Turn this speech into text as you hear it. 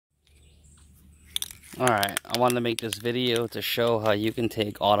Alright, I wanted to make this video to show how you can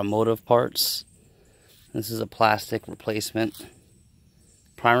take automotive parts. This is a plastic replacement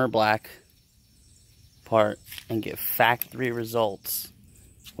primer black part and get factory results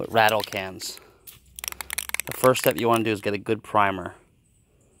with rattle cans. The first step you want to do is get a good primer.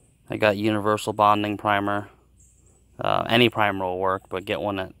 I got universal bonding primer. Any primer will work, but get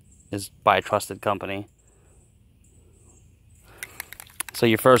one that is by a trusted company. So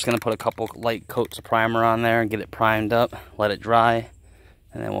you're first going to put a couple light coats of primer on there and get it primed up, let it dry,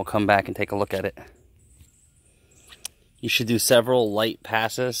 and then we'll come back and take a look at it. You should do several light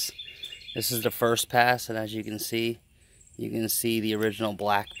passes. This is the first pass, and as you can see the original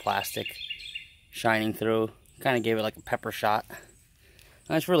black plastic shining through. Kind of gave it like a pepper shot. And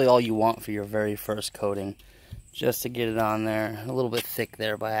that's really all you want for your very first coating, just to get it on there. A little bit thick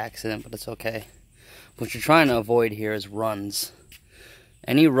there by accident, but it's okay. What you're trying to avoid here is runs.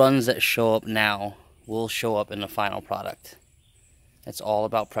 Any runs that show up now will show up in the final product. It's all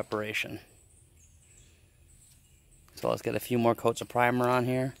about preparation. So let's get a few more coats of primer on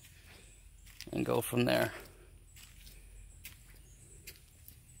here and go from there.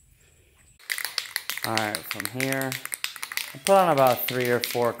 Alright, from here, I put on about 3 or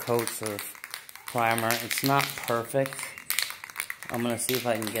 4 coats of primer. It's not perfect. I'm going to see if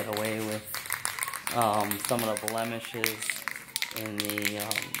I can get away with some of the blemishes in the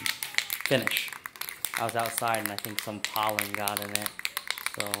finish. I was outside and I think some pollen got in it,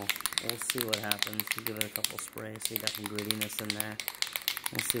 so we'll see what happens. We'll give it a couple sprays so you got some grittiness in there.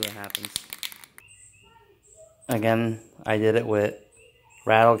 We'll see what happens. Again, I did it with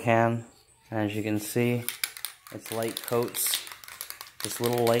rattle can. As you can see, it's light coats, just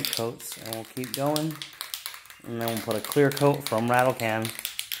little light coats, and we'll keep going. And then we'll put a clear coat from rattle can,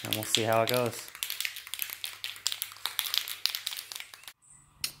 and we'll see how it goes.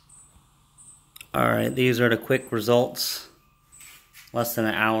 Alright, these are the quick results. Less than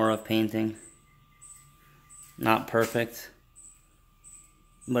an hour of painting. Not perfect,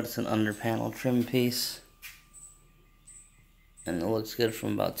 but it's an under panel trim piece. And it looks good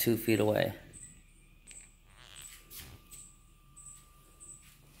from about 2 feet away.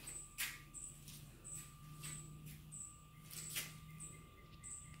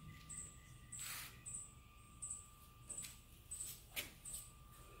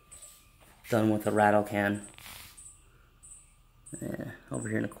 Done with a rattle can. Yeah, over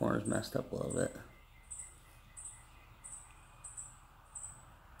here in the corner's messed up a little bit.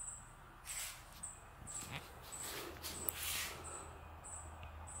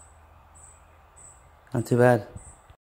 Not too bad.